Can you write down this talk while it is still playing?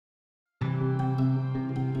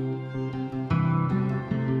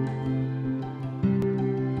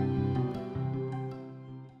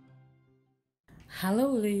Hello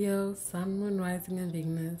Leo, Sun, Moon, Rising and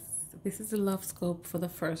Venus. This is the Lovescope for the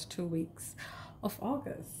first 2 weeks of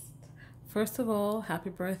August. First of all,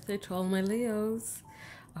 happy birthday to all my Leos.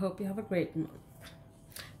 I hope you have a great month.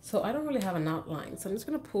 So I don't really have an outline, so I'm just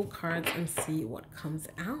going to pull cards and see what comes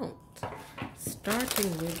out.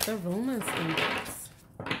 Starting with the Romance Index.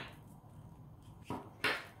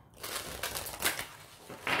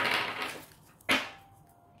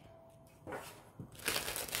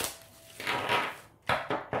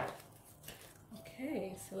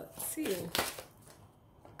 So let's see.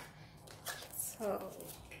 So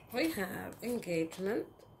we have engagement,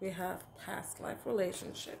 we have past life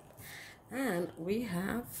relationship, and we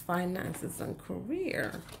have finances and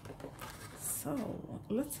career. So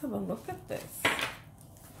let's have a look at this.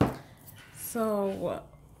 So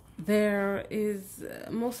there is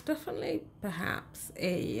most definitely perhaps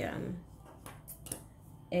a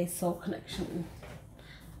soul connection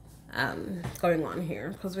going on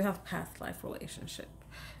here, because we have past life relationship.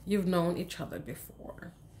 You've known each other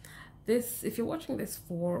before. This, if you're watching this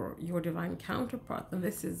for your divine counterpart, then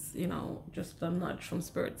this is, just a nudge from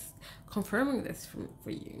spirits confirming this for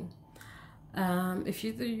you. If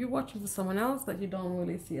you're watching for someone else that you don't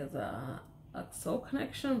really see as a soul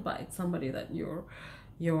connection, but it's somebody that you're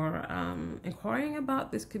inquiring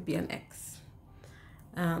about, this could be an ex.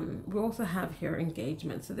 We also have here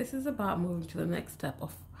engagement. So this is about moving to the next step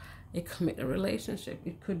of a committed relationship.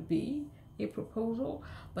 It could be a proposal,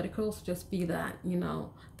 but it could also just be that,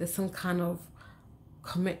 there's some kind of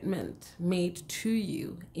commitment made to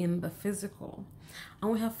you in the physical.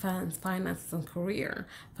 And we have finances and career.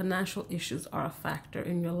 Financial issues are a factor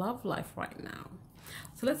in your love life right now.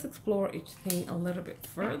 So let's explore each thing a little bit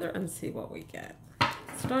further and see what we get.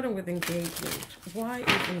 Starting with engagement. Why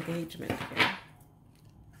is engagement here?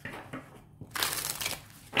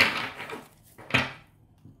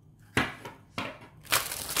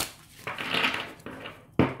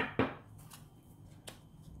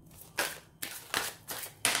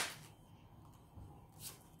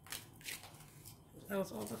 That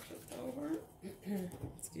was all the flipped over.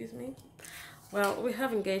 Excuse me. Well, we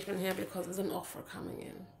have engagement here because there's an offer coming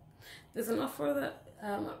in. There's an offer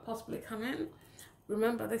that might possibly come in.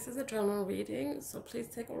 Remember, this is a general reading, so please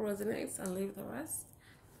take what resonates and leave the rest.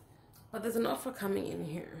 But there's an offer coming in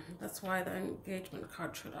here. That's why the engagement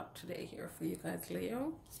card showed up today here for you guys,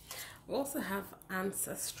 Leo. We also have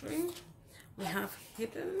ancestry. We have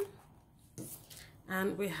hidden.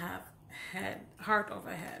 And we have heart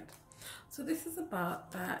over head. So this is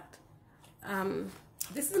about that.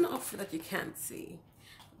 This is an offer that you can't see.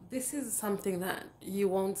 This is something that you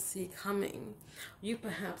won't see coming. You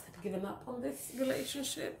perhaps have given up on this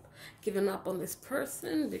relationship, given up on this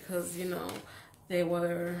person because, they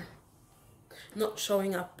were not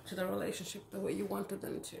showing up to the relationship the way you wanted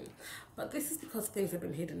them to. But this is because things have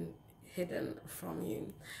been hidden from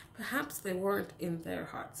you. Perhaps they weren't in their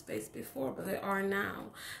heart space before, but they are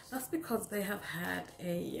now. That's because they have had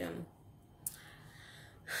a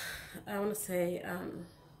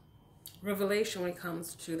revelation when it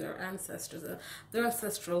comes to their ancestors. Their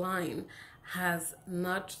ancestral line has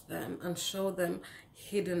nudged them and showed them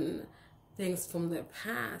hidden things from their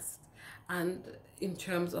past, and in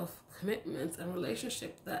terms of commitments and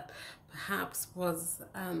relationship that perhaps was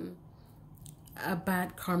a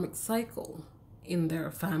bad karmic cycle in their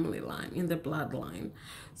family line, in their bloodline.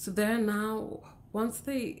 So they're now, once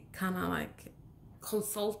they kind of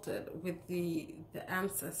consulted with the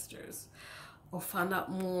ancestors or found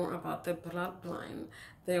out more about their bloodline,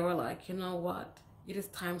 they were like, you know what, it is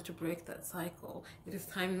time to break that cycle. It is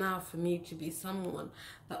time now for me to be someone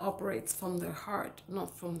that operates from their heart,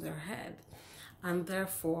 not from their head. And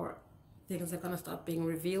therefore things are going to start being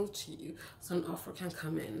revealed to you, so an offer can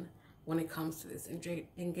come in when it comes to this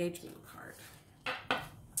engagement card.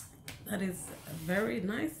 That is very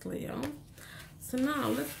nice, Leo. So now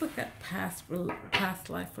let's look at past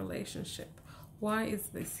life relationship. Why is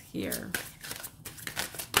this here?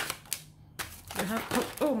 We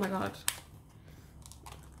have, oh my God.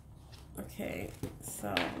 Okay,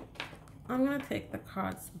 so I'm gonna take the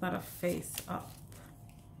cards that are face up,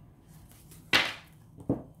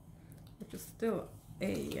 which is still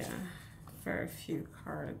a very few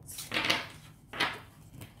cards.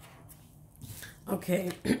 Okay,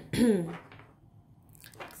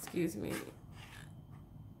 excuse me.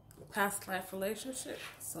 Past life relationship,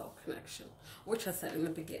 soul connection, which I said in the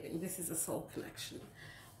beginning, this is a soul connection.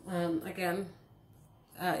 Again,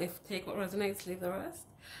 if take what resonates, leave the rest.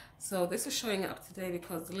 So this is showing up today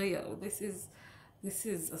because, Leo, this is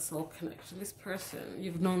a soul connection. This person,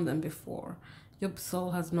 you've known them before. Your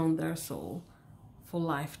soul has known their soul for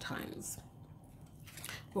lifetimes.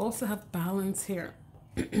 We also have balance here.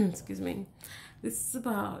 Excuse me. This is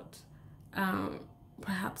about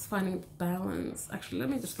perhaps finding balance. Actually, let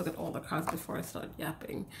me just look at all the cards before I start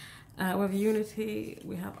yapping. We have unity,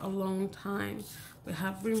 we have a long time, we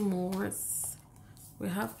have remorse, we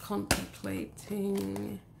have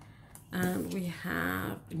contemplating, and we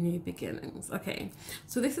have new beginnings. Okay,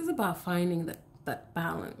 so this is about finding that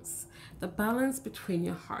balance, the balance between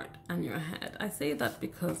your heart and your head. I say that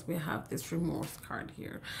because we have this remorse card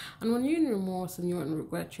here, and when you're in remorse and you're in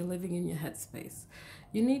regret, you're living in your headspace.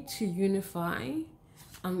 You need to unify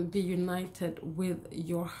and be united with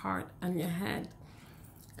your heart and your head.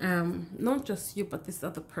 Not just you, but this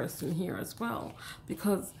other person here as well,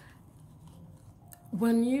 because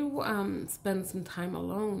when you spend some time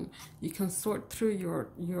alone, you can sort through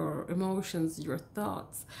your emotions, your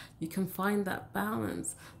thoughts. You can find that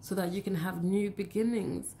balance so that you can have new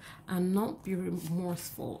beginnings and not be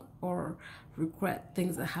remorseful or regret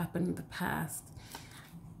things that happened in the past.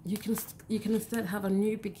 You can instead have a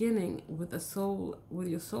new beginning with the soul, with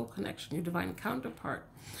your soul connection, your divine counterpart.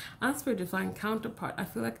 As for your divine counterpart, I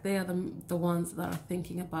feel like they are the ones that are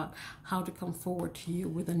thinking about how to come forward to you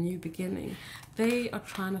with a new beginning. They are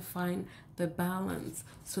trying to find the balance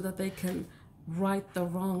so that they can right the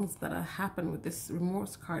wrongs that have happened with this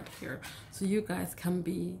remorse card here, so you guys can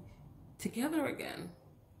be together again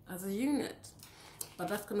as a unit. But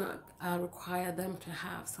that's going to require them to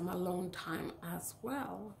have some alone time as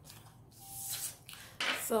well.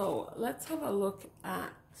 So let's have a look at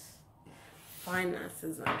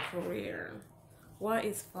finances and career. What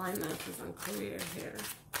is finances and career here?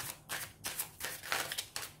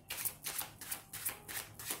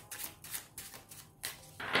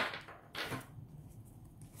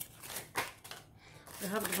 We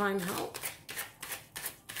have divine help.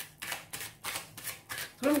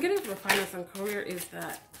 So what I'm getting for the finance and career is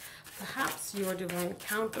that perhaps your divine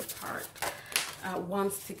counterpart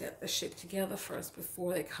wants to get the shit together first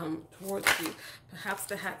before they come towards you. Perhaps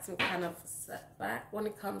they had some kind of setback when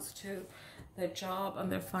it comes to their job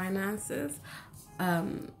and their finances,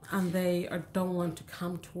 and they don't want to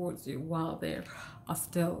come towards you while they are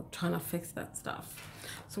still trying to fix that stuff.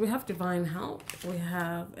 So we have divine help, we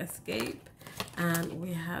have escape, and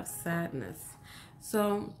we have sadness.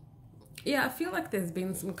 So yeah, I feel like there's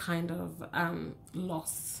been some kind of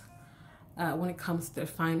loss when it comes to their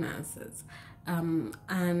finances,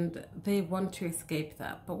 and they want to escape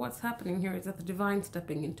that. But what's happening here is that the divine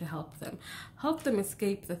stepping in to help them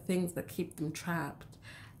escape the things that keep them trapped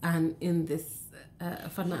and in this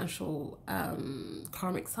financial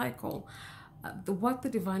karmic cycle. What the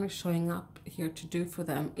divine is showing up here to do for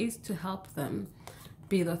them is to help them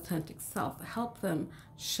be the authentic self, help them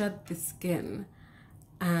shed the skin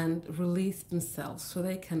and release themselves so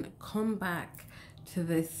they can come back to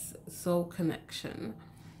this soul connection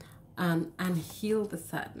and heal the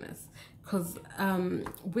sadness. Because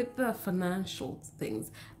with the financial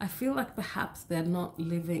things, I feel like perhaps they're not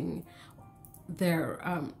living their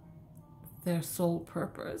soul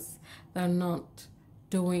purpose. They're not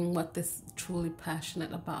doing what they're truly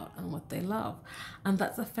passionate about and what they love, and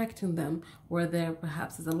that's affecting them, where there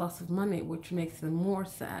perhaps is a loss of money, which makes them more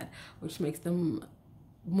sad, which makes them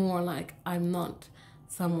more like, I'm not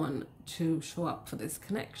someone to show up for this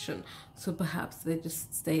connection, so perhaps they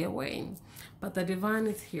just stay away. But the divine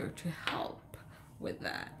is here to help with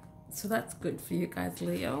that, so that's good for you guys,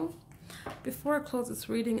 Leo. Before I close this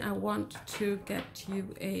reading, I want to get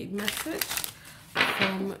you a message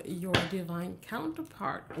from your divine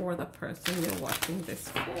counterpart or the person you're watching this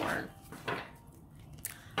for.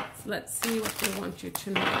 So let's see what they want you to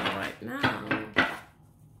know right now.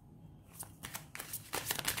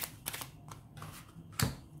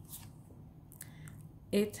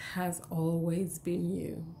 It has always been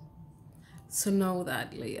you. So know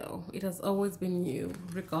that, Leo. It has always been you,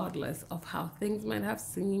 regardless of how things might have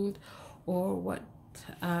seemed or what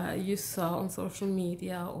you saw on social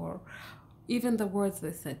media or even the words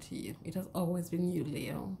they said to you. It has always been you,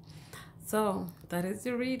 Leo. So that is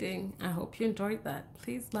your reading. I hope you enjoyed that.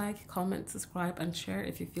 Please like, comment, subscribe, and share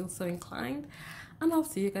if you feel so inclined. And I'll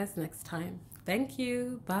see you guys next time. Thank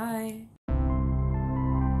you. Bye.